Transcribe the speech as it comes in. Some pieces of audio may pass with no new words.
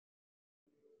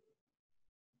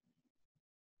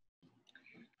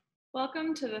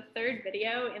Welcome to the third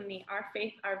video in the Our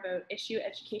Faith, Our Vote Issue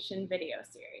Education video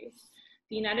series.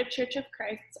 The United Church of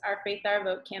Christ's Our Faith, Our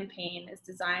Vote campaign is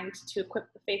designed to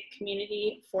equip the faith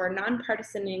community for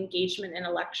nonpartisan engagement in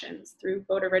elections through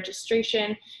voter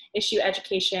registration, issue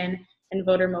education, and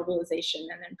voter mobilization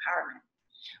and empowerment.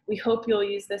 We hope you'll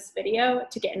use this video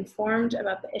to get informed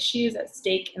about the issues at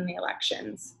stake in the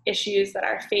elections, issues that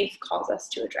our faith calls us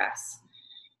to address.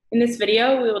 In this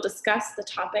video, we will discuss the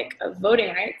topic of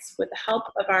voting rights with the help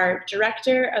of our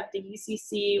director of the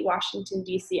UCC Washington,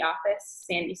 D.C. office,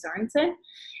 Sandy Sorensen,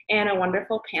 and a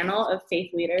wonderful panel of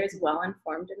faith leaders well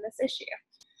informed in this issue.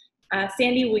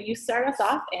 Sandy, will you start us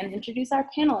off and introduce our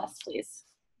panelists, please?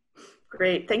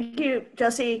 Great, thank you,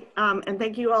 Jesse, and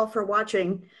thank you all for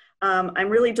watching. I'm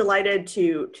really delighted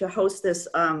to host this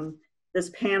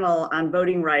panel on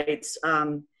voting rights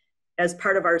as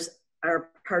part of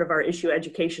our issue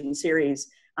education series.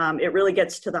 It really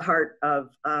gets to the heart of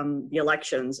the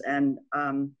elections, and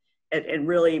it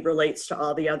really relates to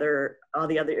all the other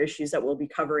issues that we'll be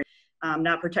covering.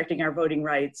 Not protecting our voting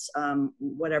rights,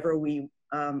 whatever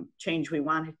change we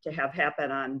want to have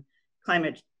happen on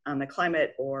the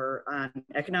climate or on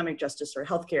economic justice or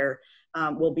healthcare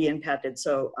will be impacted.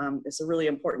 So it's a really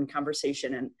important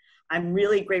conversation, and I'm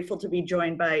really grateful to be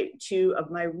joined by two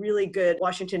of my really good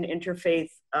Washington interfaith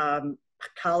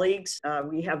colleagues.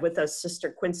 We have with us Sister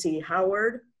Quincy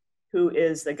Howard, who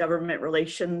is the government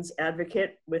relations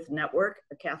advocate with Network,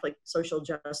 a Catholic social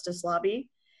justice lobby.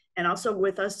 And also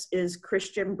with us is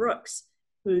Christian Brooks,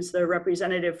 who's the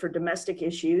representative for domestic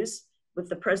issues with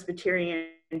the Presbyterian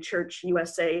Church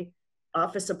USA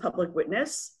Office of Public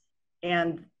Witness.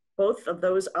 And both of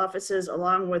those offices,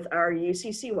 along with our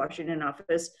UCC Washington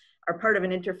office, are part of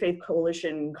an interfaith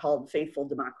coalition called Faithful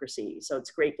Democracy. So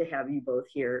it's great to have you both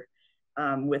here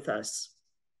with us.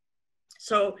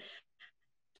 So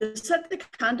to set the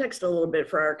context a little bit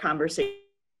for our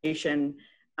conversation,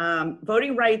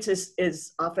 voting rights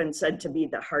is often said to be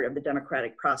the heart of the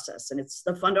democratic process, and it's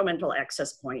the fundamental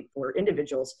access point for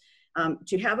individuals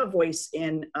to have a voice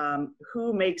in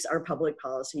who makes our public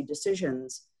policy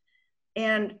decisions.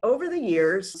 And over the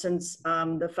years, since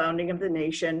the founding of the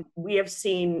nation, we have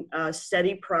seen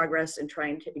steady progress in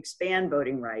trying to expand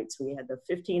voting rights. We had the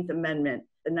 15th Amendment,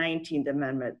 the 19th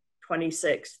Amendment,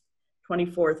 26th,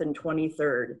 24th, and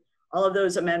 23rd. All of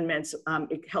those amendments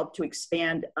helped to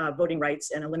expand voting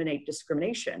rights and eliminate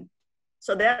discrimination.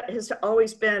 So that has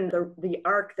always been the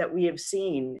arc that we have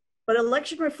seen. But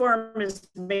election reform is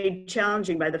made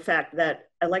challenging by the fact that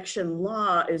election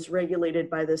law is regulated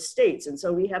by the states. And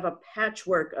so we have a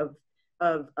patchwork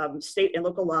of state and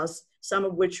local laws, some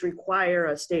of which require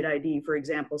a state ID, for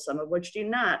example, some of which do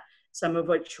not, some of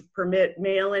which permit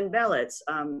mail-in ballots.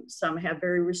 Some have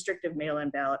very restrictive mail-in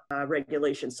ballot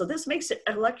regulations. So this makes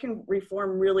election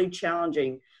reform really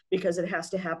challenging because it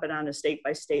has to happen on a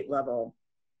state-by-state level.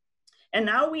 And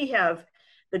now we have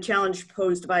the challenge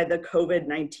posed by the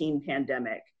COVID-19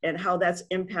 pandemic and how that's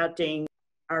impacting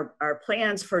our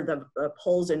plans for the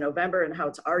polls in November, and how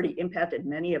it's already impacted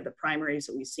many of the primaries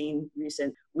that we've seen in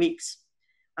recent weeks.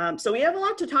 So we have a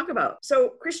lot to talk about. So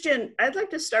Christian, I'd like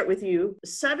to start with you.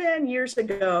 7 years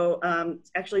ago,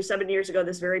 actually 7 years ago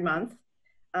this very month,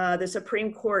 the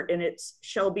Supreme Court in its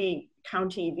Shelby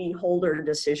County v. Holder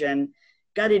decision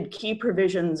gutted key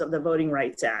provisions of the Voting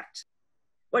Rights Act.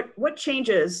 What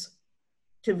changes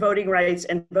to voting rights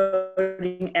and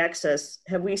voting access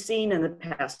have we seen in the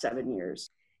past 7 years?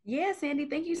 Yeah, Sandy,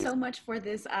 thank you so much for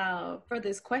this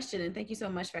question, and thank you so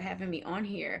much for having me on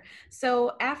here.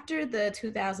 So after the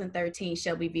 2013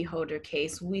 Shelby v. Holder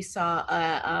case, we saw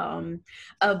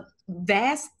a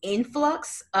vast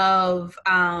influx of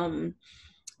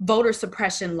voter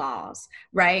suppression laws,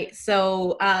 right?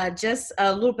 So just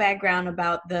a little background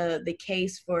about the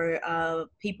case for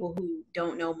people who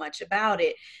don't know much about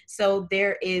it. So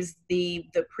there is the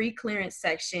pre-clearance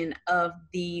section of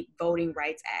the Voting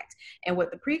Rights Act. And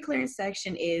what the pre-clearance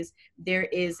section is,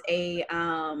 there's a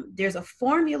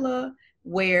formula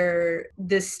where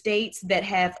the states that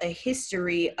have a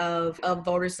history of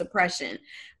voter suppression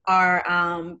are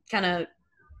kind of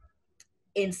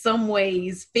in some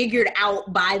ways figured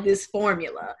out by this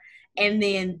formula. And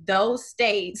then those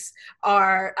states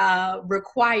are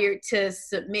required to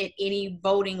submit any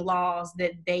voting laws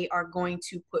that they are going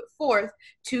to put forth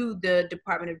to the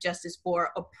Department of Justice for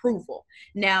approval.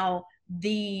 Now,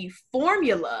 the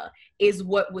formula is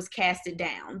what was casted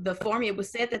down. It was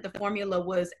said that the formula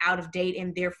was out of date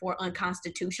and therefore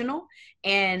unconstitutional.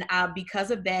 And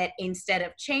because of that, instead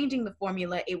of changing the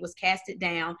formula, it was casted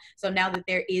down. So now that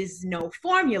there is no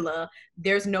formula,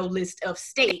 there's no list of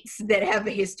states that have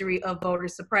a history of voter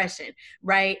suppression,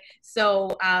 right?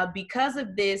 So because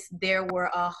of this, there were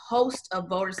a host of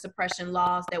voter suppression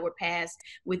laws that were passed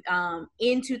with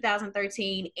in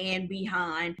 2013 and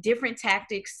behind. Different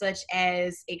tactics such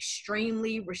as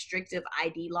extremely restrictive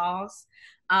ID laws,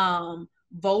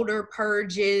 voter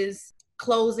purges,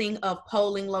 closing of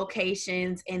polling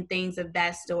locations, and things of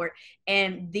that sort.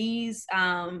 And these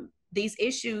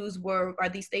issues were, or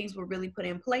these things were really put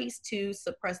in place to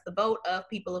suppress the vote of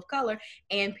people of color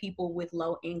and people with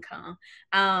low income.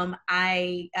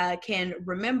 I can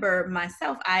remember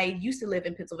myself, I used to live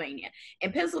in Pennsylvania,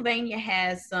 and Pennsylvania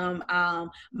has some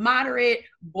moderate,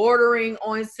 bordering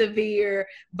on severe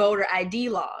voter ID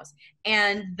laws.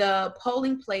 And the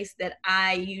polling place that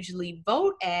I usually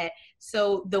vote at,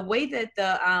 so the way that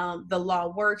the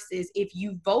law works is if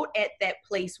you vote at that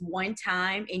place one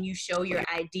time and you show your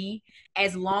ID,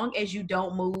 as long as you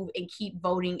don't move and keep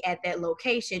voting at that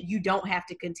location, you don't have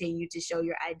to continue to show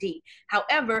your ID.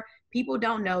 However, people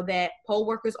don't know that. Poll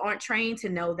workers aren't trained to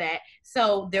know that.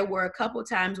 So there were a couple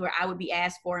times where I would be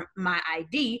asked for my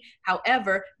ID.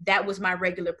 However, that was my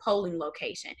regular polling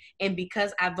location. And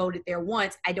because I voted there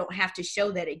once, I don't have to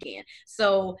show that again.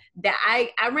 So that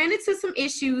I ran into some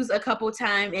issues a couple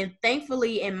times, and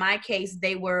thankfully in my case,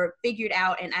 they were figured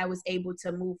out and I was able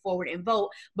to move forward and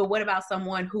vote. But what about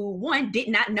someone who, one, did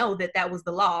not know that that was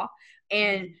the law,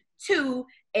 and two,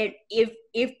 and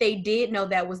if they did know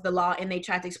that was the law and they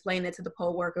tried to explain that to the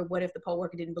poll worker, what if the poll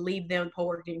worker didn't believe them, the poll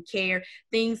worker didn't care,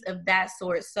 things of that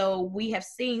sort. So we have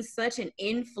seen such an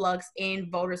influx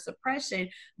in voter suppression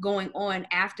going on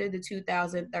after the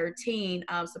 2013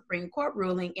 Supreme Court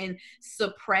ruling. And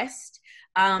Suppressed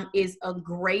is a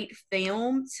great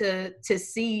film to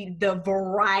see the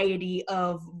variety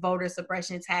of voter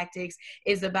suppression tactics.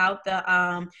 It's about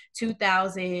the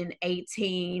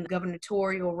 2018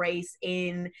 gubernatorial race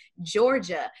in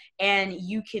Georgia, and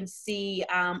you can see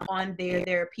on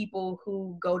there are people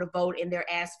who go to vote and they're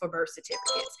asked for birth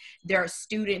certificates. There are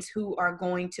students who are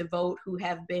going to vote who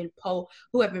have been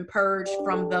purged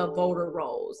from the voter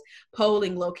rolls.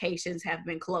 Polling locations have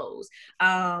been closed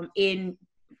in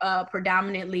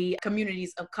predominantly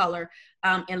communities of color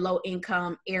and low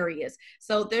income areas.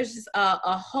 So there's just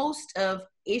a host of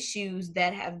issues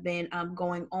that have been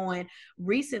going on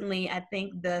recently. I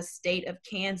think the state of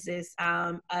Kansas,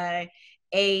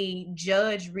 a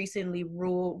judge recently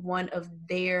ruled one of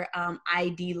their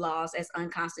ID laws as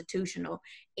unconstitutional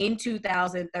in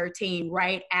 2013,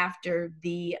 right after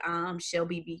the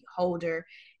Shelby v. Holder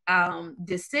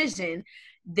decision.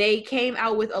 They came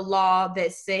out with a law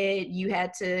that said you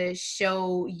had to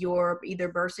show your either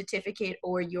birth certificate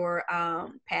or your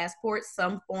passport,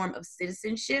 some form of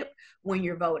citizenship when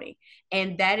you're voting.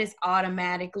 And that is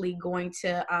automatically going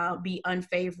to be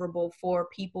unfavorable for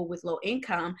people with low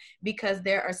income, because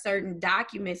there are certain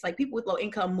documents, like people with low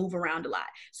income move around a lot.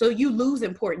 So you lose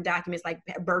important documents like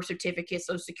birth certificates,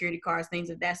 social security cards,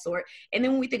 things of that sort. And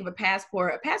then when we think of a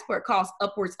passport costs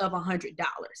upwards of $100.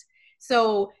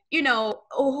 So, you know,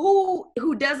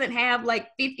 who doesn't have like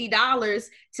 $50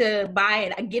 to buy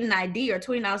it, get an ID, or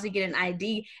 $20 to get an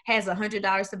ID, has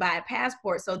 $100 to buy a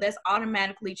passport. So that's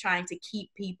automatically trying to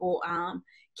keep people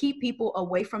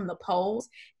away from the polls.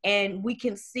 And we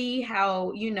can see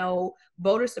how, you know,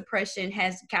 voter suppression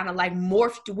has kind of like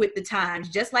morphed with the times.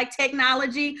 Just like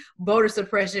technology, voter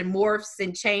suppression morphs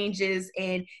and changes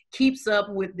and keeps up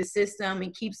with the system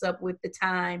and keeps up with the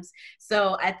times.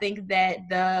 So I think that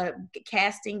the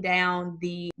casting down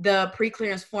the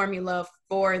preclearance formula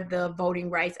for the Voting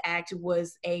Rights Act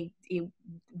was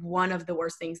one of the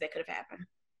worst things that could have happened.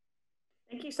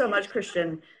 Thank you so much,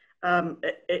 Christian.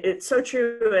 It's so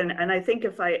true, and I think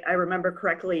if I remember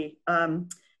correctly,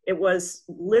 it was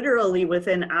literally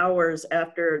within hours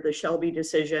after the Shelby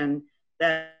decision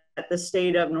that the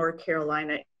state of North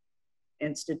Carolina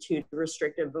instituted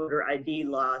restrictive voter ID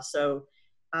law. So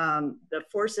the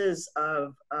forces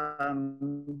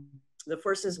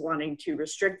wanting to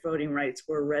restrict voting rights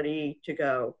were ready to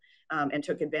go. And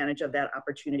took advantage of that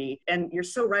opportunity. And you're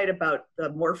so right about the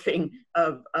morphing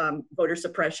of voter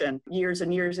suppression. Years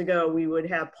and years ago, we would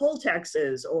have poll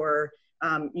taxes, or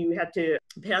you had to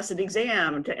pass an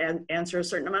exam to answer a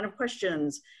certain amount of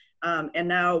questions. And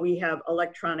now we have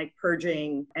electronic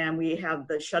purging, and we have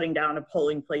the shutting down of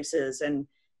polling places. And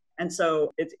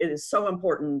so it is so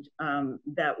important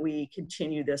that we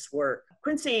continue this work.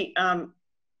 Quincy,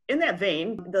 in that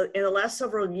vein, in the last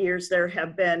several years, there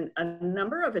have been a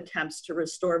number of attempts to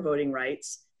restore voting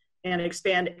rights and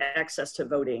expand access to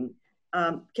voting.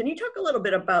 Can you talk a little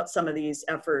bit about some of these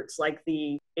efforts, like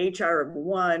the HR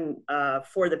 1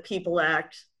 for the People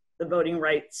Act, the Voting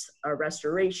Rights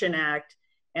Restoration Act,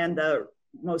 and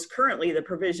most currently the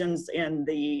provisions in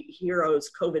the HEROES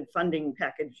COVID funding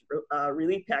package,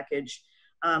 relief package,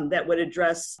 that would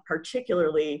address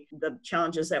particularly the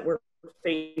challenges that we're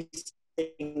facing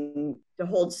to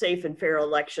hold safe and fair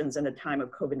elections in a time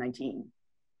of COVID-19.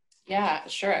 Yeah,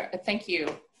 sure. Thank you,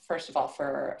 first of all,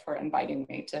 for inviting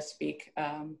me to speak.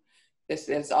 This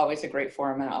is always a great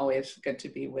forum and always good to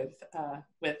be with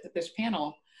this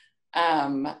panel.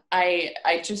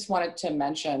 I just wanted to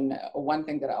mention one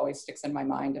thing that always sticks in my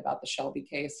mind about the Shelby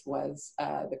case was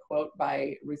the quote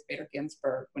by Ruth Bader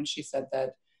Ginsburg when she said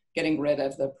that getting rid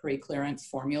of the pre-clearance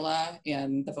formula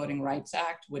in the Voting Rights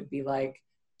Act would be like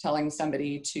telling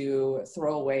somebody to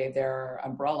throw away their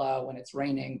umbrella when it's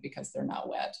raining because they're not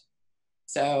wet.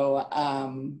 So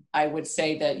I would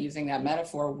say that using that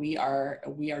metaphor, we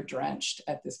are drenched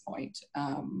at this point,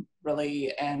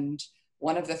 really. And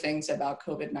one of the things about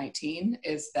COVID-19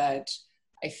 is that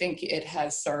I think it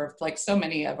has served, like so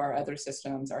many of our other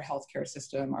systems, our healthcare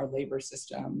system, our labor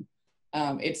system,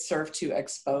 it's served to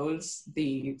expose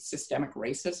the systemic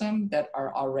racism that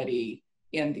are already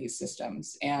in these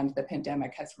systems. And the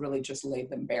pandemic has really just laid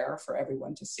them bare for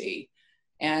everyone to see.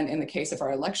 And in the case of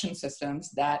our election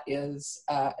systems, that is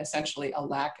essentially a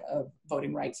lack of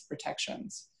voting rights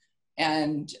protections.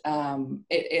 And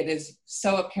it is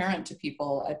so apparent to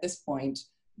people at this point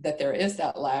that there is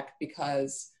that lack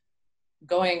because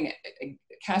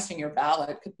casting your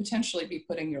ballot could potentially be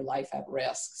putting your life at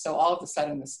risk. So all of a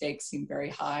sudden the stakes seem very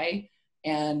high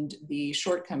and the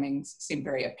shortcomings seem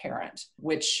very apparent,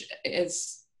 which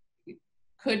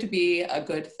could be a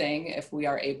good thing if we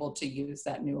are able to use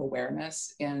that new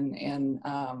awareness in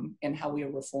how we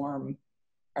reform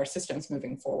our systems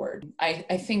moving forward.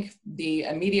 I think the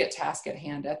immediate task at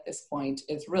hand at this point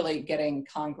is really getting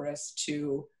Congress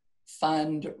to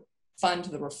fund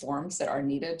the reforms that are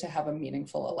needed to have a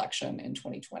meaningful election in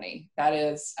 2020. That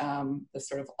is the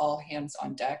sort of all hands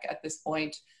on deck at this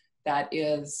point. That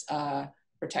is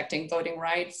protecting voting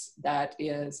rights. That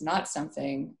is not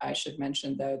something, I should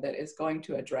mention though, that is going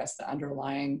to address the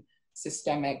underlying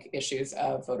systemic issues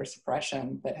of voter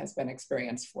suppression that has been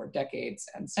experienced for decades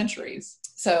and centuries.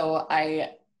 So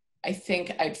I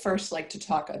think I'd first like to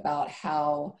talk about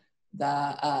how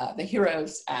the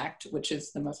HEROES Act, which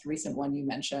is the most recent one you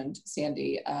mentioned,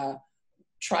 Sandy,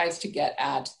 tries to get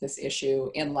at this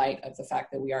issue in light of the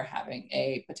fact that we are having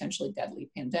a potentially deadly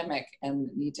pandemic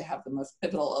and need to have the most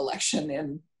pivotal election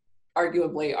in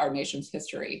arguably our nation's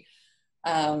history.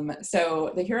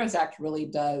 So the HEROES Act really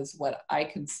does what I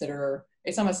consider,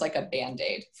 it's almost like a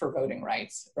Band-Aid for voting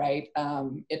rights, right?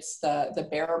 It's the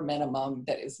bare minimum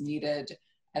that is needed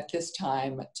at this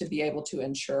time to be able to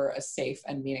ensure a safe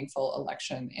and meaningful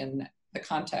election in the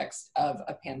context of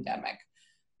a pandemic.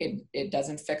 It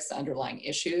doesn't fix the underlying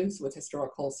issues with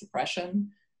historical suppression.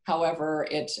 However,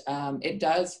 it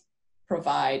does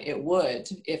provide, it would,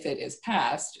 if it is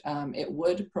passed, it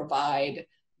would provide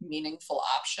meaningful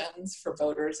options for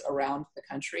voters around the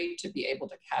country to be able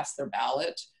to cast their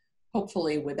ballot,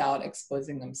 hopefully without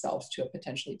exposing themselves to a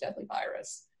potentially deadly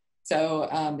virus. So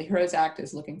the HEROES Act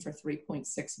is looking for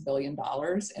 $3.6 billion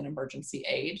in emergency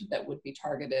aid that would be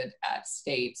targeted at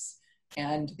states.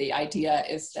 And the idea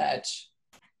is that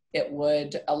it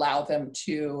would allow them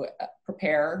to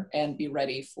prepare and be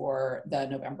ready for the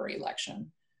November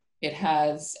election. It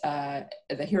has, the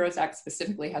HEROES Act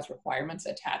specifically has requirements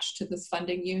attached to this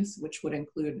funding use, which would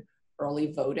include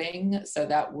early voting. So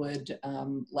that would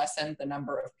lessen the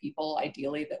number of people,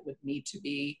 ideally, that would need to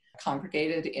be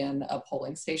congregated in a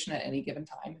polling station at any given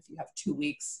time. If you have 2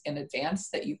 weeks in advance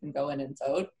that you can go in and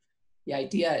vote, the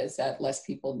idea is that less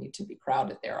people need to be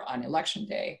crowded there on election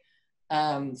day.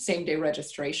 Same-day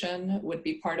registration would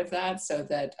be part of that so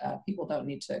that people don't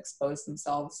need to expose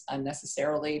themselves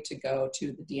unnecessarily to go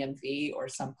to the DMV or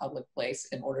some public place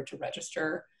in order to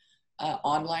register.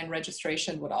 Online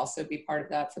registration would also be part of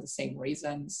that for the same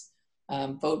reasons.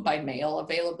 Vote by mail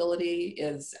availability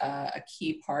is a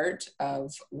key part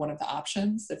of one of the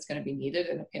options that's going to be needed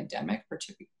in a pandemic,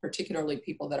 particularly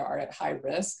people that are at high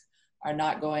risk are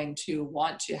not going to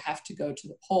want to have to go to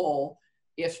the poll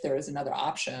if there is another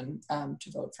option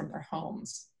to vote from their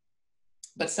homes.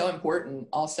 But so important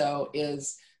also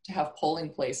is to have polling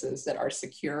places that are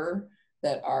secure,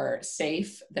 that are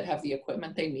safe, that have the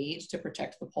equipment they need to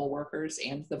protect the poll workers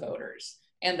and the voters,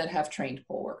 and that have trained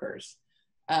poll workers.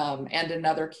 And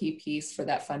another key piece for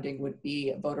that funding would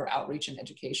be voter outreach and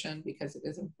education, because it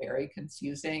is a very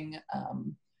confusing,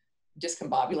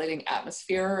 discombobulating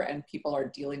atmosphere, and people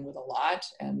are dealing with a lot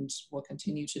and will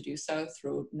continue to do so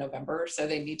through November. So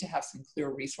they need to have some clear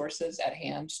resources at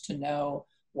hand to know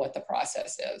what the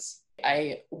process is.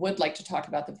 I would like to talk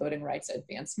about the Voting Rights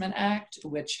Advancement Act,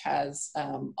 which has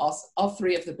all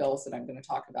three of the bills that I'm going to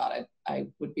talk about. I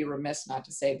would be remiss not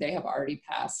to say they have already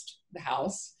passed the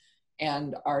House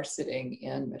and are sitting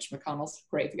in Mitch McConnell's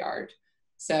graveyard.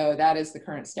 So that is the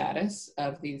current status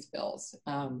of these bills.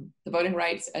 The Voting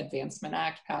Rights Advancement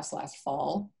Act passed last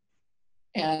fall,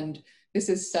 and this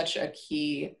is such a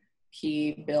key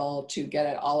bill to get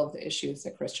at all of the issues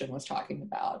that Christian was talking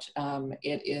about.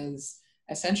 It is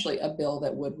essentially a bill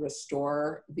that would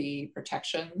restore the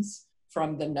protections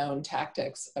from the known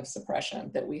tactics of suppression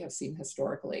that we have seen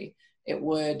historically. It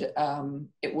would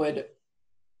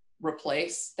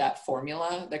replace that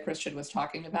formula that Christian was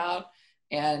talking about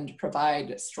and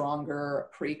provide stronger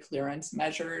pre-clearance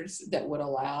measures that would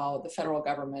allow the federal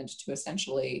government to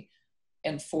essentially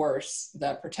enforce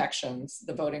the protections,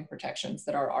 the voting protections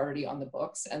that are already on the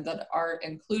books and that are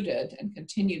included and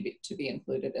continue to be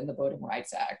included in the Voting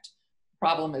Rights Act. The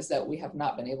problem is that we have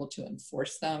not been able to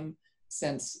enforce them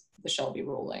since the Shelby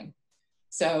ruling.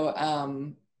 So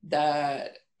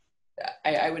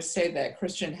I would say that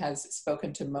Christian has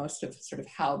spoken to most of sort of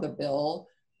how the bill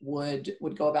would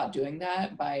go about doing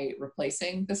that by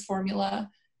replacing this formula.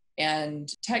 And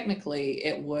technically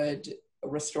it would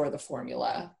restore the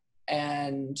formula,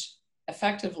 and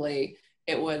effectively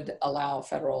it would allow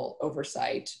federal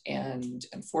oversight and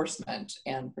enforcement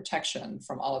and protection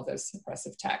from all of those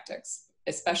suppressive tactics,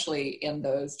 especially in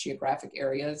those geographic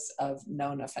areas of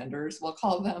known offenders, we'll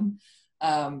call them,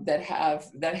 that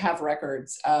have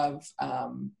records of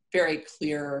very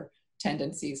clear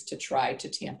tendencies to try to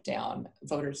tamp down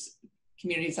voters,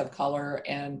 communities of color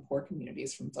and poor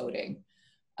communities from voting.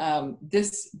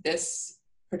 This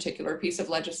particular piece of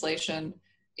legislation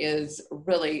is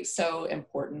really so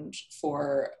important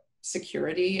for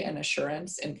security and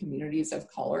assurance in communities of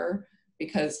color,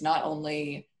 because not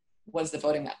only was the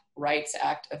Voting Rights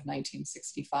Act of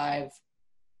 1965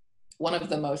 one of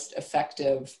the most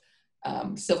effective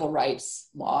civil rights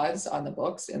laws on the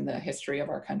books in the history of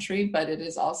our country, but it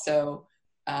is also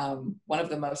one of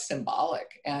the most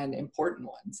symbolic and important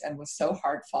ones, and was so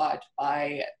hard fought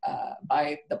by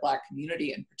the Black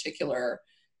community in particular,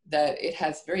 that it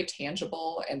has very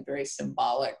tangible and very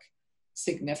symbolic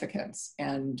significance,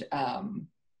 and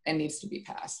needs to be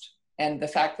passed. And the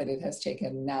fact that it has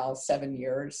taken now 7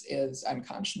 years is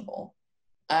unconscionable.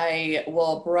 I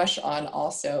will brush on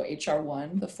also H.R.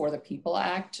 1, the For the People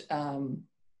Act.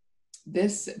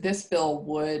 This bill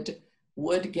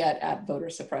would get at voter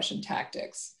suppression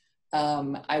tactics.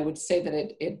 I would say that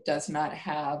it does not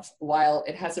have, while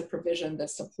it has a provision that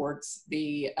supports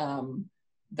the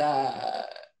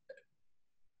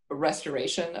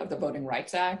restoration of the Voting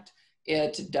Rights Act,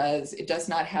 it does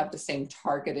not have the same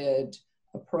targeted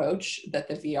approach that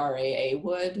the VRAA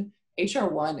would. H.R.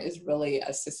 1 is really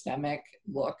a systemic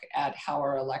look at how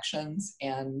our elections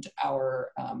and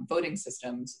our voting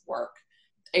systems work.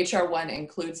 H.R. 1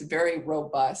 includes very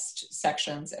robust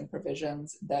sections and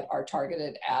provisions that are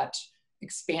targeted at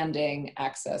expanding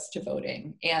access to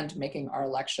voting and making our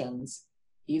elections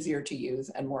easier to use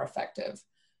and more effective.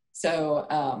 So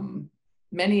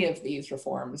many of these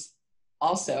reforms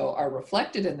also are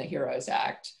reflected in the HEROES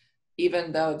Act,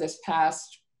 even though this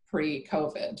passed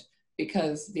pre-COVID,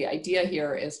 because the idea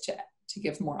here is to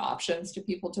give more options to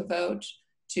people to vote,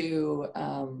 to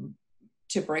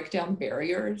break down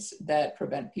barriers that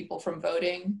prevent people from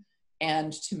voting,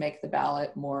 and to make the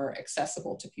ballot more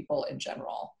accessible to people in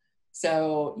general.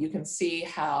 So you can see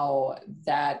how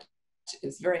that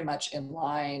is very much in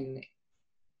line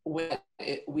with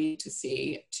we need to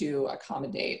see to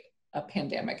accommodate a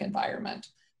pandemic environment.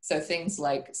 So things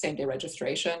like same-day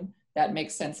registration, that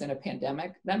makes sense in a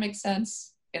pandemic, that makes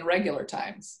sense in regular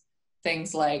times.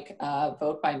 Things like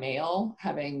vote by mail,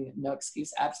 having no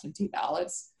excuse absentee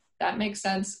ballots, that makes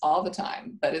sense all the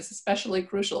time, but it's especially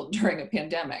crucial during a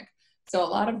pandemic. So a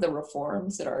lot of the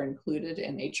reforms that are included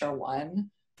in H.R.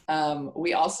 1,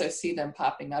 we also see them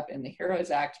popping up in the HEROES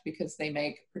Act because they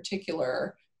make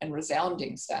particular and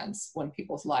resounding sense when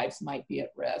people's lives might be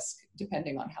at risk,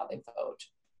 depending on how they vote.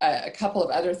 A couple of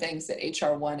other things that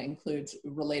H.R. 1 includes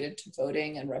related to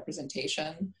voting and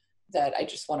representation that I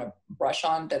just want to brush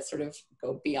on that sort of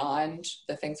go beyond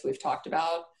the things we've talked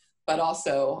about, but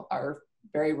also are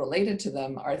very related to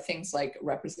them, are things like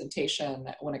representation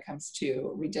when it comes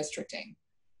to redistricting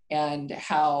and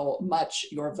how much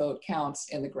your vote counts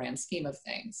in the grand scheme of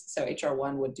things. So H.R.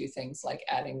 1 would do things like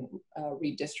adding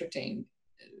redistricting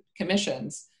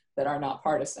commissions that are not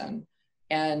partisan.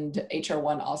 And H.R.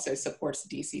 1 also supports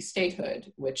D.C.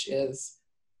 statehood, which is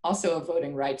also a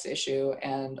voting rights issue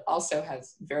and also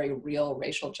has very real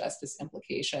racial justice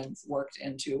implications worked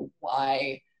into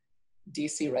why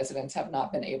D.C. residents have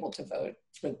not been able to vote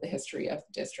for the history of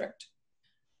the district.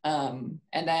 And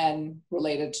then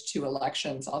related to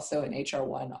elections, also in HR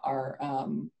 1, are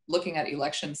looking at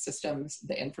election systems,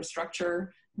 the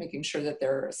infrastructure, making sure that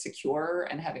they're secure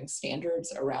and having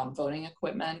standards around voting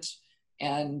equipment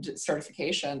and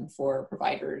certification for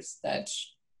providers that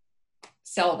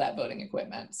sell that voting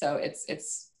equipment. So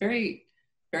it's very,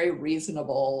 very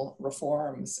reasonable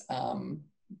reforms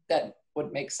that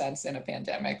would make sense in a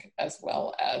pandemic, as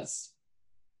well as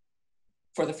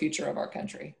for the future of our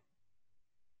country.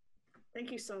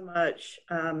 Thank you so much.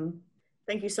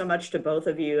 Thank you so much to both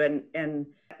of you. And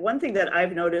one thing that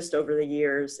I've noticed over the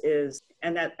years is,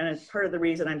 and it's part of the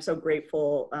reason I'm so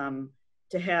grateful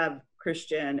to have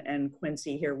Christian and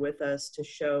Quincy here with us to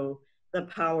show the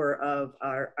power of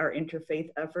our interfaith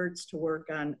efforts to work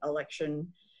on election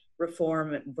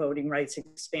reform and voting rights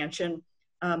expansion.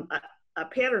 A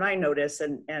pattern I notice,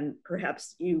 and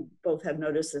perhaps you both have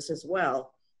noticed this as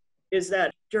well, is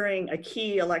that during a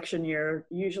key election year,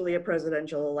 usually a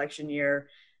presidential election year,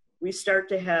 we start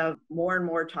to have more and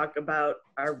more talk about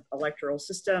our electoral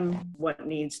system, what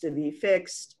needs to be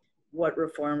fixed, what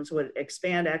reforms would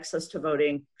expand access to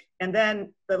voting. And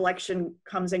then the election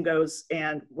comes and goes,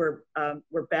 and we're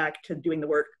back to doing the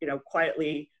work,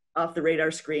 quietly off the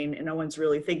radar screen, and no one's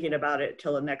really thinking about it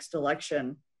till the next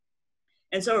election.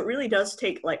 And so it really does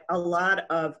take like a lot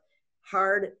of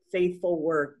hard, faithful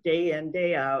work day in,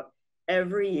 day out,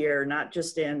 every year, not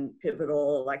just in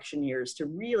pivotal election years, to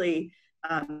really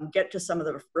get to some of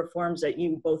the reforms that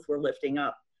you both were lifting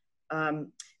up.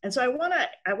 And so I want to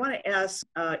ask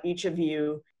each of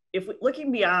you, if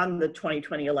looking beyond the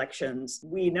 2020 elections,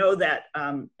 we know that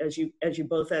as you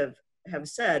both have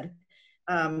said,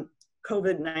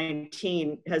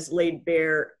 COVID-19 has laid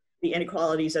bare the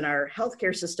inequalities in our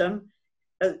healthcare system,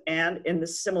 and in a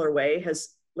similar way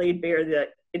has laid bare the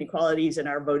inequalities in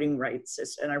our voting rights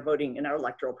and in our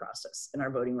electoral process and our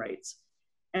voting rights.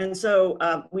 And so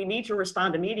we need to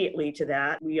respond immediately to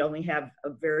that. We only have a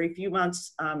very few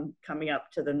months coming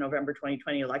up to the November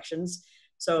 2020 elections.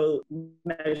 So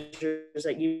measures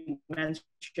that you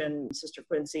mentioned, Sister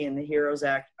Quincy, and the HEROES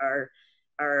Act are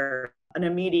an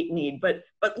immediate need. But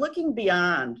looking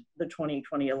beyond the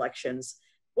 2020 elections,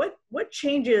 what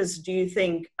changes do you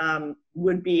think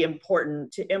would be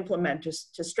important to implement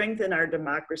to strengthen our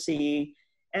democracy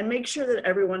and make sure that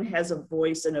everyone has a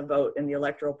voice and a vote in the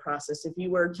electoral process? If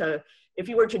you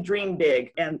were to dream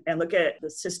big and look at the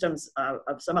systems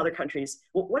of some other countries,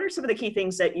 what are some of the key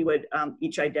things that you would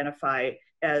each identify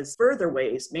as further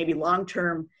ways, maybe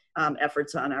long-term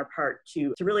efforts on our part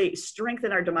to really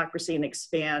strengthen our democracy and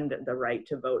expand the right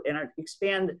to vote and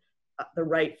expand the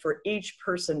right for each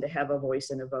person to have a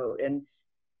voice and a vote? And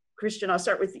Christian, I'll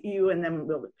start with you and then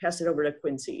we'll pass it over to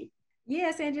Quincy.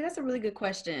 Yes, Angie, that's a really good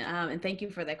question. And thank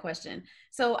you for that question.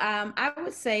 So I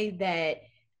would say that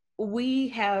we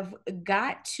have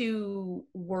got to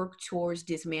work towards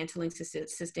dismantling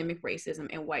systemic racism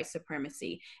and white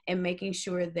supremacy and making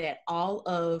sure that all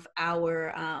of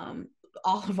our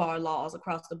laws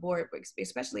across the board,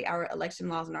 especially our election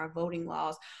laws and our voting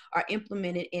laws, are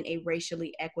implemented in a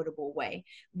racially equitable way.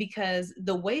 Because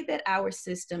the way that our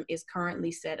system is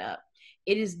currently set up,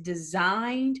 it is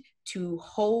designed to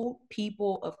hold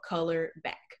people of color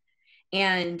back.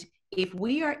 And if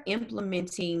we are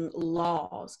implementing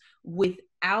laws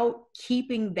without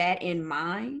keeping that in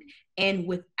mind and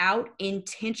without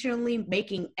intentionally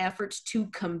making efforts to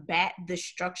combat the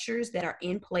structures that are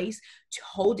in place to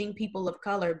holding people of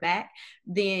color back,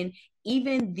 then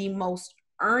even the most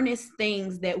earnest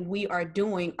things that we are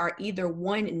doing are either,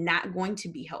 one, not going to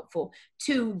be helpful,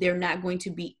 two, they're not going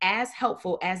to be as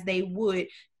helpful as they would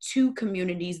to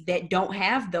communities that don't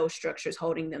have those structures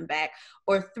holding them back,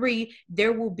 or three,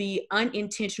 there will be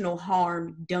unintentional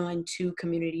harm done to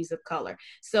communities of color.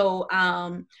 So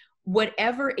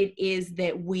whatever it is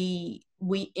that we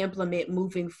implement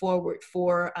moving forward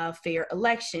for fair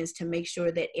elections to make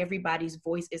sure that everybody's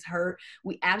voice is heard,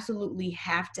 we absolutely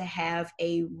have to have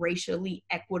a racially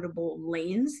equitable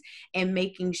lens and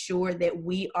making sure that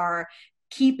we are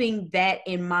keeping that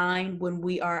in mind when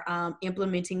we are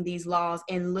implementing these laws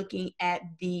and looking at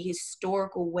the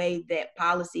historical way that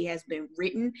policy has been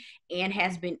written and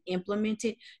has been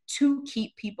implemented to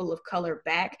keep people of color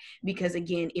back. Because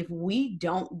again, if we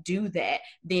don't do that,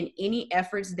 then any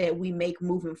efforts that we make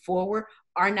moving forward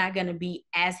are not going to be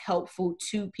as helpful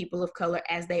to people of color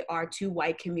as they are to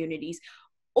white communities,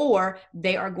 or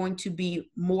they are going to be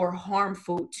more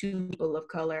harmful to people of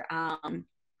color.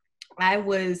 I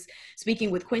was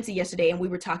speaking with Quincy yesterday and we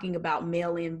were talking about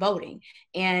mail-in voting,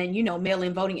 and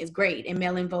mail-in voting is great and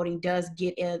mail-in voting does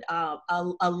get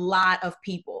a lot of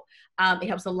people. It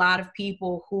helps a lot of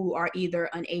people who are either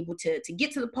unable to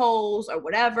get to the polls or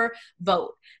whatever,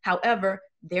 vote. However,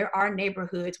 there are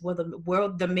neighborhoods where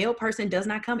the mail person does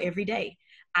not come every day.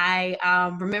 I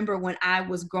remember when I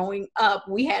was growing up,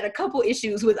 we had a couple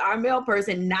issues with our mail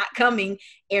person not coming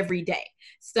every day.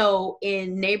 So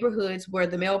in neighborhoods where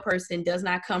the mail person does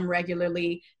not come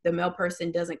regularly, the mail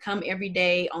person doesn't come every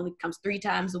day, only comes 3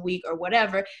 times a week or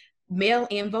whatever,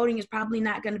 mail-in voting is probably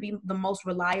not going to be the most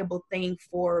reliable thing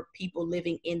for people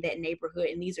living in that neighborhood.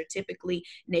 And these are typically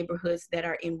neighborhoods that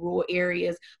are in rural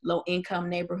areas, low-income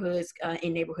neighborhoods,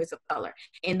 in neighborhoods of color.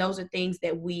 And those are things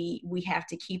that we have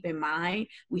to keep in mind.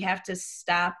 We have to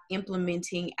stop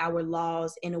implementing our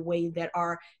laws in a way that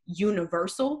are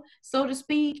universal, so to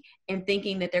speak, and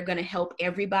thinking that they're going to help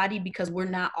everybody, because we're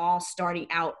not all starting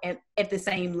out at the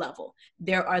same level.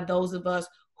 There are those of us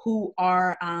who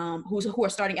are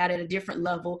starting out at a different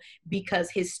level because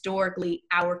historically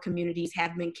our communities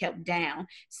have been kept down.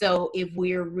 So if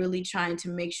we're really trying to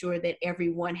make sure that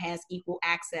everyone has equal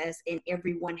access and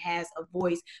everyone has a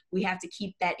voice, we have to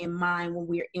keep that in mind when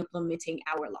we're implementing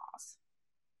our laws.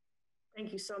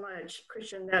 Thank you so much,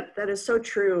 Christian. That is so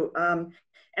true.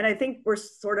 And I think we're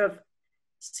sort of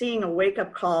seeing a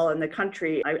wake-up call in the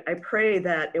country. I pray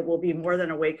that it will be more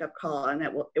than a wake-up call, and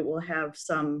that it will have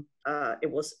some,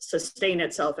 it will sustain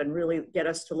itself and really get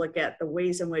us to look at the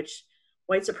ways in which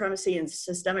white supremacy and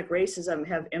systemic racism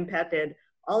have impacted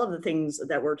all of the things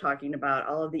that we're talking about,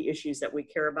 all of the issues that we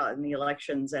care about in the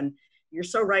elections. And you're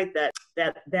so right that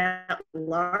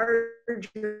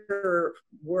larger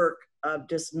work of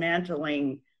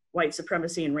dismantling white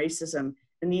supremacy and racism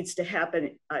needs to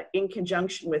happen in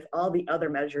conjunction with all the other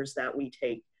measures that we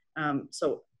take.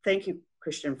 So thank you,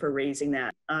 Christian, for raising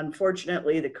that.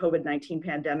 Unfortunately, the COVID-19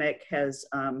 pandemic has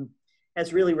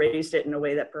really raised it in a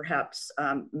way that perhaps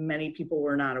many people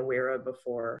were not aware of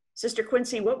before. Sister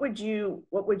Quincy, what would you,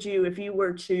 if you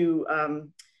were to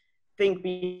think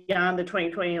beyond the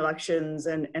 2020 elections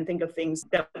and think of things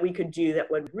that we could do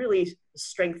that would really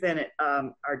strengthen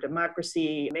our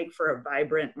democracy, make for a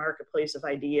vibrant marketplace of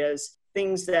ideas,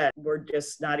 things that we're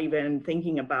just not even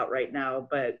thinking about right now,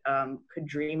 but could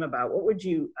dream about? What would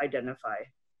you identify?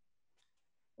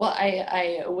 Well,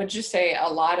 I would just say a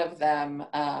lot of them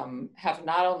have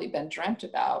not only been dreamt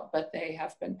about, but they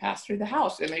have been passed through the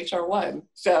House in HR 1.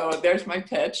 So there's my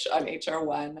pitch on HR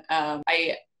 1.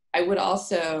 I would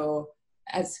also,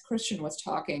 as Christian was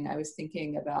talking, I was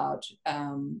thinking about,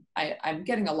 I'm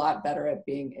getting a lot better at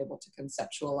being able to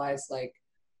conceptualize, like,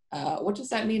 what does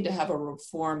that mean to have a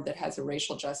reform that has a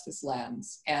racial justice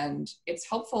lens? And it's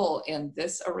helpful in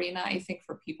this arena, I think,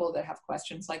 for people that have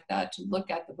questions like that to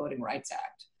look at the Voting Rights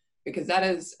Act, because that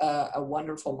is a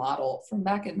wonderful model from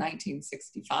back in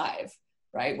 1965,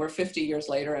 right? We're 50 years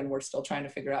later and we're still trying to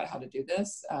figure out how to do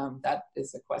this. That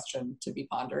is a question to be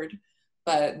pondered.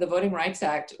 But the Voting Rights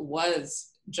Act was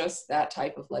just that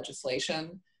type of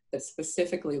legislation that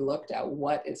specifically looked at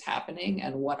what is happening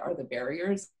and what are the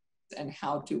barriers and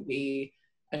how do we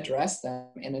address them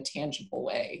in a tangible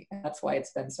way. And that's why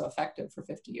it's been so effective for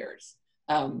 50 years.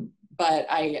 But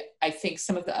I think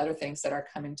some of the other things that are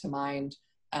coming to mind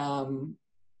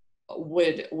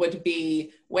would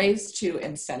be ways to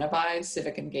incentivize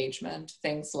civic engagement,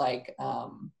 things like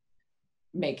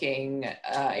making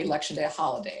Election Day a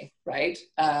holiday, right?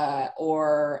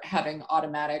 Or having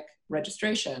automatic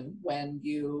registration when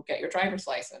you get your driver's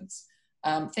license.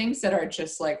 Things that are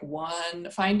just like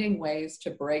finding ways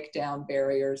to break down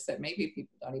barriers that maybe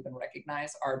people don't even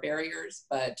recognize are barriers,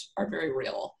 but are very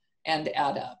real and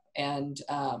add up and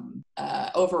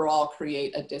overall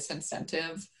create a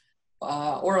disincentive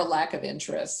or a lack of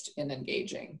interest in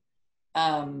engaging.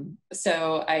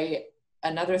 So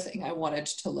another thing I wanted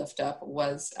to lift up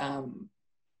was,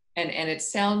 and it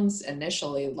sounds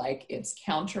initially like it's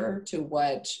counter to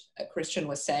what Christian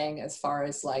was saying as far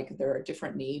as like there are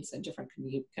different needs in different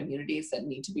communities that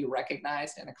need to be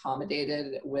recognized and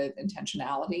accommodated with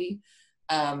intentionality.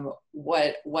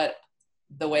 What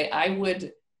the way I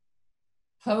would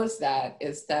pose that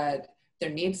is that there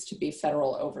needs to be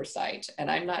federal oversight. And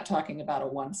I'm not talking about a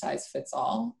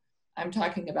one-size-fits-all. I'm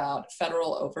talking about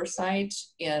federal oversight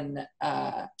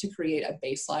to create a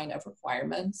baseline of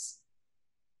requirements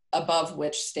above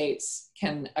which states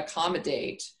can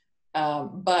accommodate,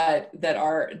 but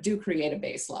that do create a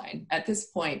baseline. At this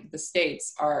point, the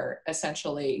states are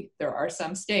essentially, there are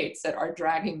some states that are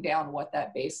dragging down what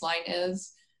that baseline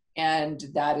is, and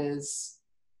that is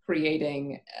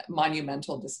creating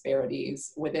monumental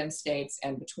disparities within states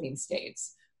and between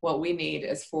states. What we need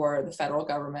is for the federal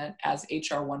government, as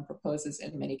HR 1 proposes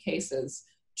in many cases,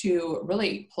 to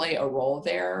really play a role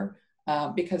there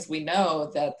because we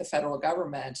know that the federal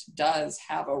government does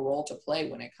have a role to play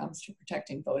when it comes to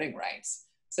protecting voting rights.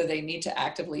 So they need to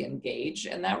actively engage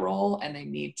in that role, and they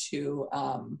need to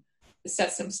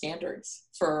set some standards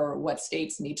for what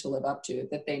states need to live up to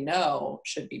that they know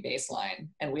should be baseline.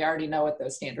 And we already know what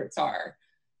those standards are.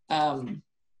 And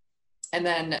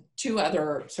then two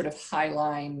other sort of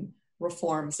highline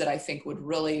reforms that I think would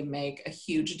really make a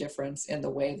huge difference in the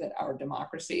way that our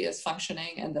democracy is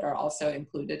functioning and that are also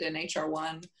included in HR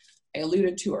 1. I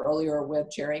alluded to earlier with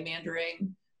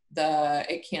gerrymandering.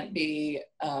 It can't be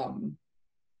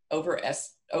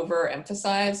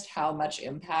overemphasized how much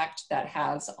impact that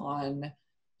has on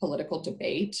political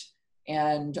debate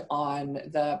and on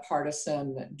the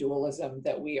partisan dualism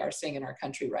that we are seeing in our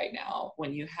country right now.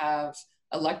 When you have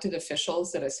elected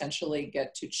officials that essentially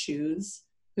get to choose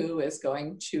who is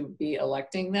going to be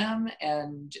electing them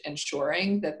and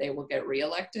ensuring that they will get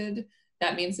reelected,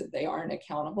 that means that they aren't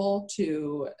accountable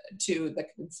to the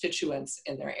constituents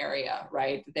in their area,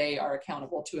 right? They are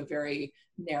accountable to a very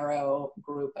narrow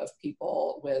group of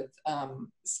people with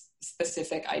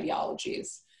specific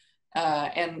ideologies.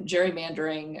 And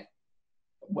gerrymandering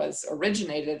was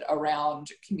originated around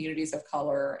communities of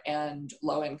color and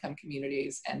low-income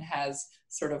communities and has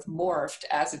sort of morphed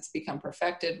as it's become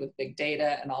perfected with big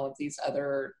data and all of these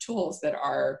other tools that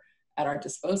are at our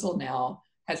disposal now,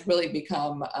 has really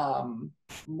become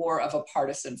more of a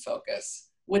partisan focus,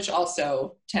 which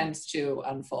also tends to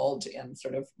unfold in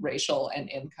sort of racial and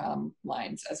income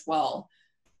lines as well.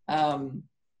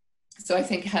 So I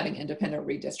think having independent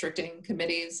redistricting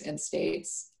committees in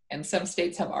states, and some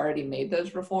states have already made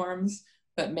those reforms,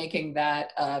 but making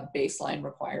that a baseline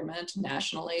requirement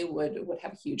nationally would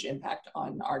have a huge impact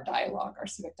on our dialogue, our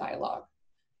civic dialogue.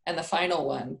 And the final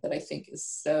one that I think is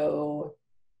so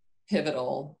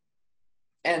pivotal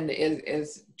and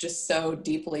is just so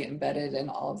deeply embedded in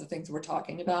all of the things we're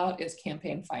talking about is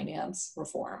campaign finance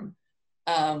reform.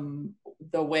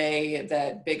 The way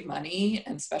that big money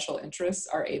and special interests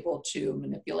are able to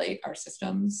manipulate our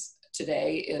systems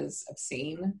today is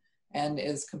obscene and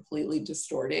is completely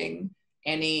distorting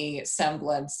any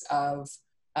semblance of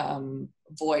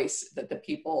voice that the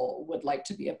people would like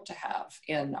to be able to have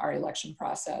in our election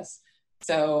process.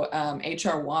 So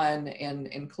HR 1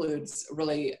 includes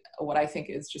really what I think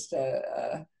is just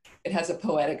it has a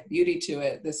poetic beauty to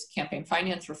it. This campaign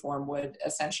finance reform would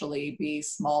essentially be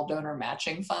small donor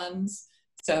matching funds.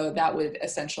 So that would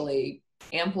essentially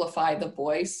amplify the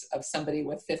voice of somebody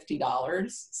with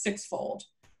 $50 sixfold.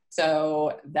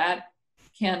 So that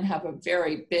can have a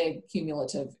very big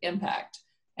cumulative impact.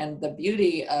 And the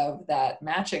beauty of that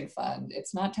matching fund,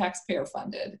 it's not taxpayer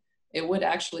funded. It would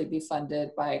actually be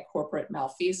funded by corporate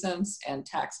malfeasance and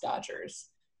tax dodgers,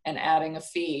 and adding a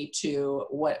fee to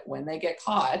when they get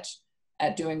caught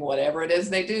at doing whatever it is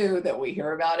they do that we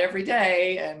hear about every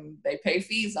day and they pay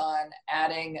fees on,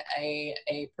 adding a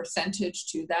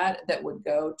percentage to that would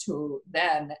go to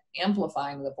then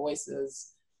amplifying the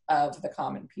voices of the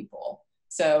common people.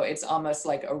 So it's almost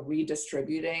like a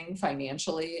redistributing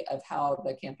financially of how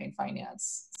the campaign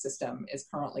finance system is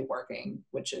currently working,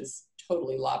 which is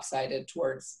totally lopsided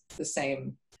towards the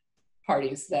same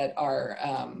parties that are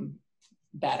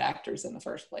bad actors in the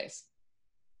first place.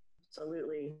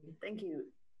 Absolutely. Thank you,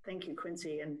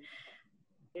 Quincy. And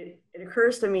it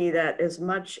occurs to me that as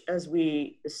much as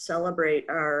we celebrate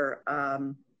our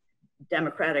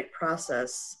democratic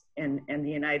process in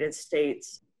the United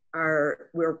States,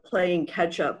 we're playing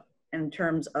catch up in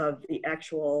terms of the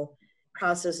actual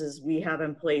processes we have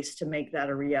in place to make that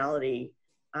a reality.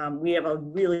 We have a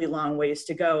really long ways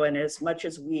to go, and as much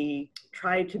as we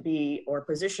try to be or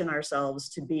position ourselves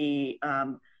to be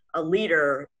a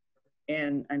leader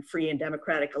in free and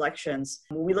democratic elections,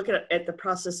 when we look at the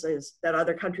processes that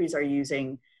other countries are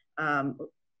using,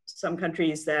 some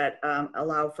countries that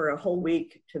allow for a whole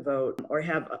week to vote or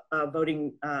have a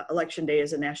voting election day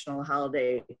as a national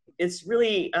holiday, it's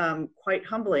really quite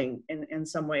humbling in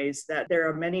some ways that there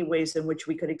are many ways in which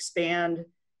we could expand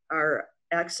our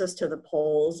access to the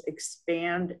polls,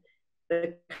 expand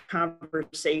the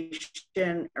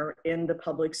conversation or in the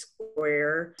public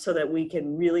square so that we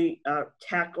can really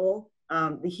tackle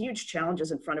the huge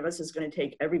challenges in front of us. Is going to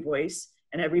take every voice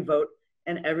and every vote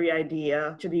and every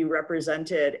idea to be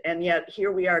represented. And yet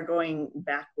here we are going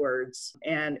backwards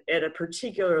and at a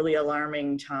particularly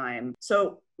alarming time.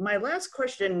 So my last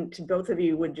question to both of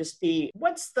you would just be,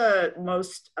 what's the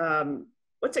most,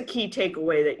 what's a key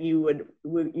takeaway that you would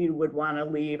want to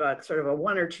leave, a sort of a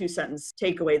 1 or 2 sentence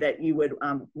takeaway that you would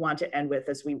want to end with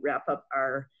as we wrap up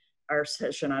our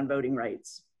session on voting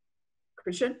rights?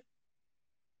 Christian?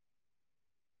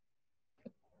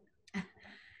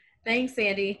 Thanks,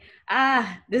 Sandy.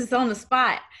 This is on the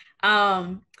spot.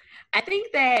 I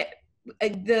think that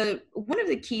one of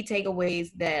the key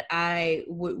takeaways that I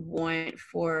would want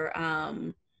for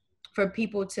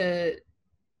people to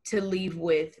leave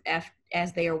with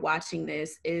as they are watching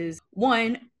this is,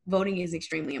 one, voting is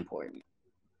extremely important.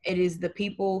 It is the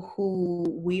people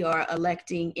who we are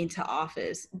electing into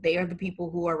office. They are the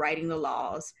people who are writing the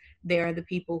laws. They are the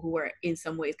people who are in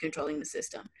some ways controlling the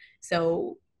system.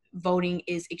 So voting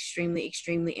is extremely,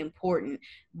 extremely important.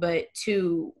 But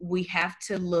two, we have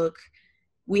to look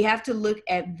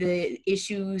at the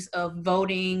issues of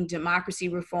voting, democracy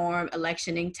reform,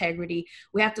 election integrity.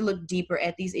 We have to look deeper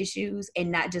at these issues and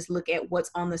not just look at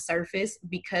what's on the surface,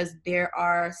 because there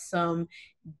are some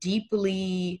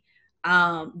deeply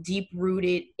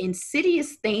deep-rooted,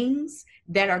 insidious things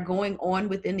that are going on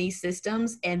within these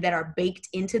systems and that are baked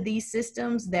into these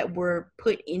systems that were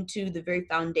put into the very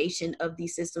foundation of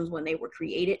these systems when they were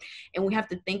created. And we have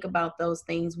to think about those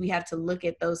things. We have to look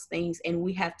at those things, and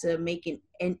we have to make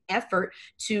an effort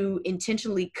to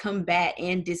intentionally combat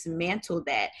and dismantle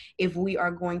that if we are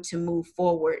going to move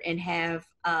forward and have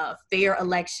fair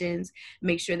elections,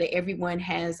 make sure that everyone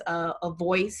has a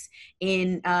voice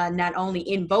in not only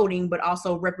in voting, but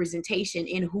also representation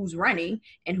in who's running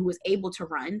and who is able to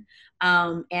run.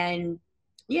 And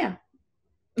yeah.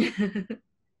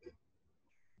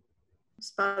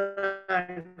 Spot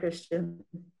on, Christian.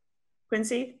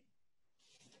 Quincy?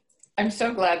 I'm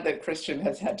so glad that Christian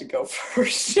has had to go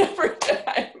first every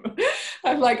time.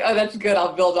 I'm like, oh, that's good.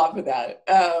 I'll build off of that.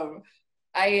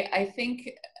 I think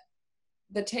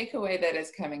the takeaway that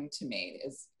is coming to me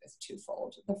is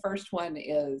twofold. The first one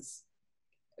is,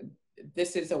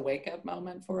 this is a wake-up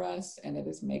moment for us, and it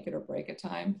is make it or break it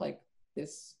time. Like,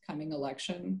 this coming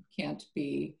election cannot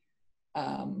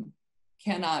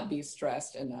be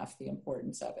stressed enough, the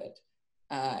importance of it.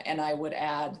 And I would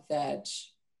add that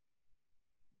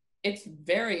it's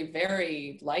very,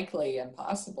 very likely and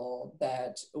possible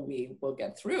that we will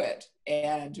get through it,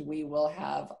 and we will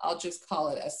have, I'll just call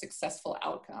it a successful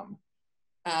outcome.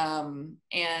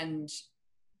 And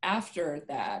after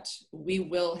that, we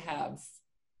will have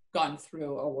gone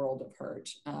through a world of hurt,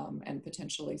 and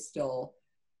potentially still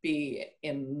be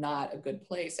in not a good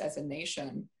place as a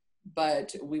nation,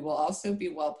 but we will also be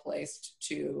well placed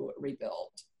to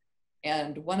rebuild.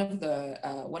 And one of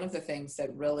the things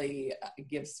that really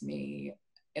gives me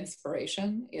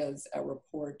inspiration is a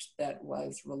report that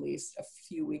was released a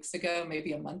few weeks ago,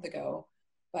 maybe a month ago,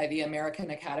 by the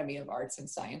American Academy of Arts and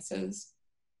Sciences,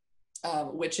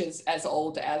 which is as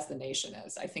old as the nation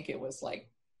is. I think it was like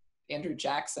Andrew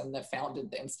Jackson that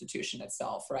founded the institution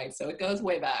itself, right? So it goes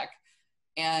way back.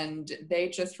 And they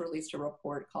just released a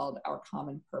report called Our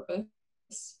Common Purpose,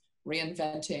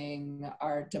 Reinventing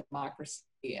Our Democracy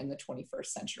in the 21st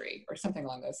Century, or something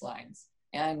along those lines.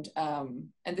 And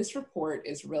this report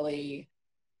is really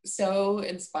so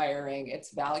inspiring.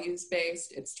 It's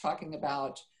values-based. It's talking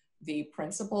about the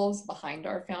principles behind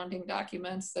our founding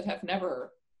documents that have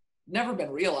never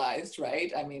been realized,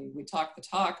 right? I mean, we talk the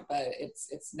talk, but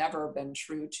it's never been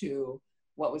true to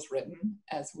what was written,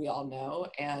 as we all know.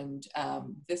 And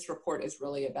this report is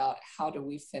really about how do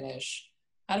we finish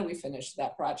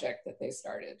that project that they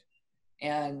started.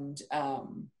 And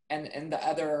the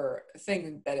other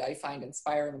thing that I find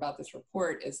inspiring about this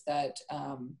report is that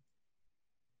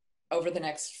over the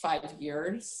next 6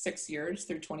 years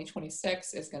through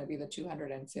 2026 is going to be the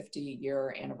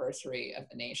 250-year anniversary of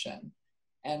the nation.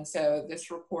 And so this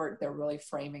report, they're really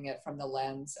framing it from the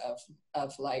lens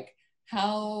of like,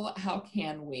 how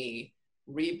can we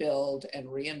rebuild and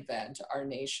reinvent our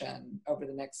nation over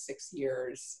the next 6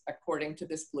 years according to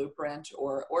this blueprint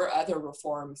or other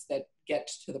reforms that get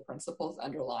to the principles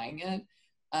underlying it,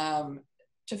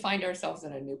 to find ourselves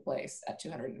in a new place at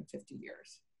 250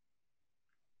 years.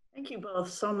 Thank you both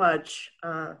so much,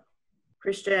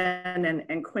 Christian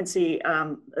and Quincy.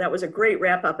 That was a great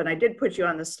wrap up, and I did put you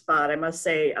on the spot, I must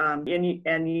say, and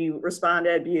you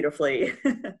responded beautifully.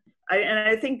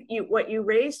 I think what you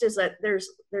raised is that there's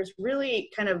really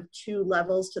kind of two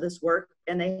levels to this work,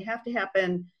 and they have to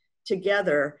happen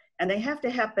together, and they have to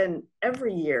happen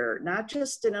every year, not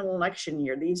just in an election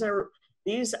year. These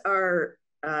are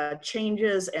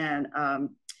changes and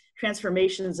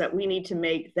transformations that we need to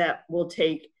make that will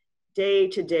take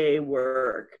day-to-day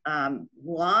work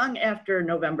long after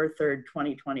November 3rd,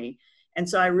 2020. And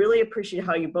so I really appreciate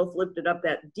how you both lifted up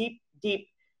that deep, deep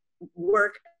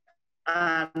work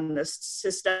on the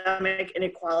systemic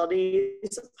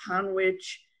inequalities upon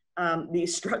which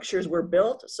these structures were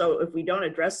built. So if we don't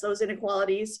address those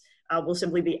inequalities, we'll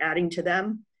simply be adding to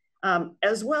them,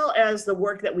 as well as the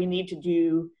work that we need to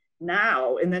do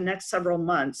now in the next several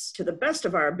months to the best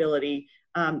of our ability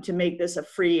to make this a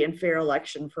free and fair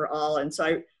election for all. And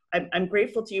so I'm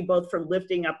grateful to you both for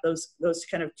lifting up those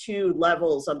kind of two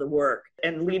levels of the work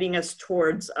and leading us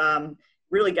towards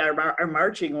really our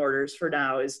marching orders for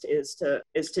now is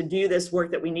to do this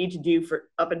work that we need to do for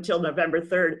up until November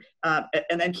 3rd,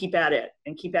 and then keep at it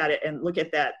and look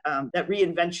at that that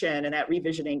reinvention and that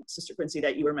revisioning, Sister Quincy,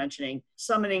 that you were mentioning,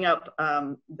 summoning up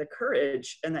the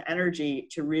courage and the energy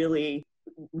to really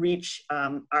reach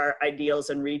our ideals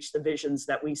and reach the visions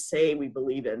that we say we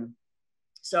believe in.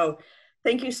 So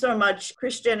thank you so much,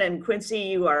 Christian and Quincy.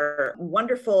 You are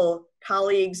wonderful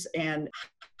colleagues and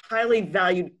highly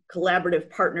valued collaborative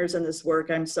partners in this work.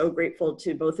 I'm so grateful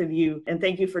to both of you, and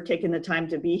thank you for taking the time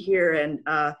to be here. And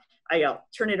I'll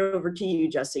turn it over to you,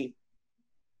 Jessie.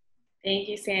 Thank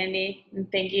you, Sandy,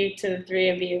 and thank you to the three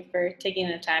of you for taking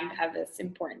the time to have this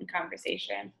important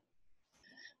conversation.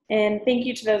 And thank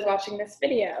you to those watching this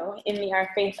video in the Our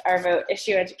Faith, Our Vote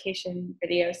Issue Education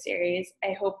video series.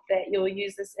 I hope that you'll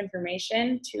use this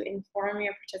information to inform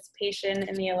your participation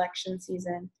in the election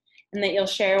season, and that you'll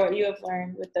share what you have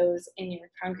learned with those in your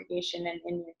congregation and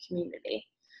in your community.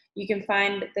 You can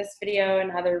find this video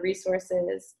and other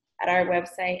resources at our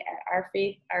website at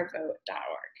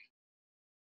ourfaithourvote.org.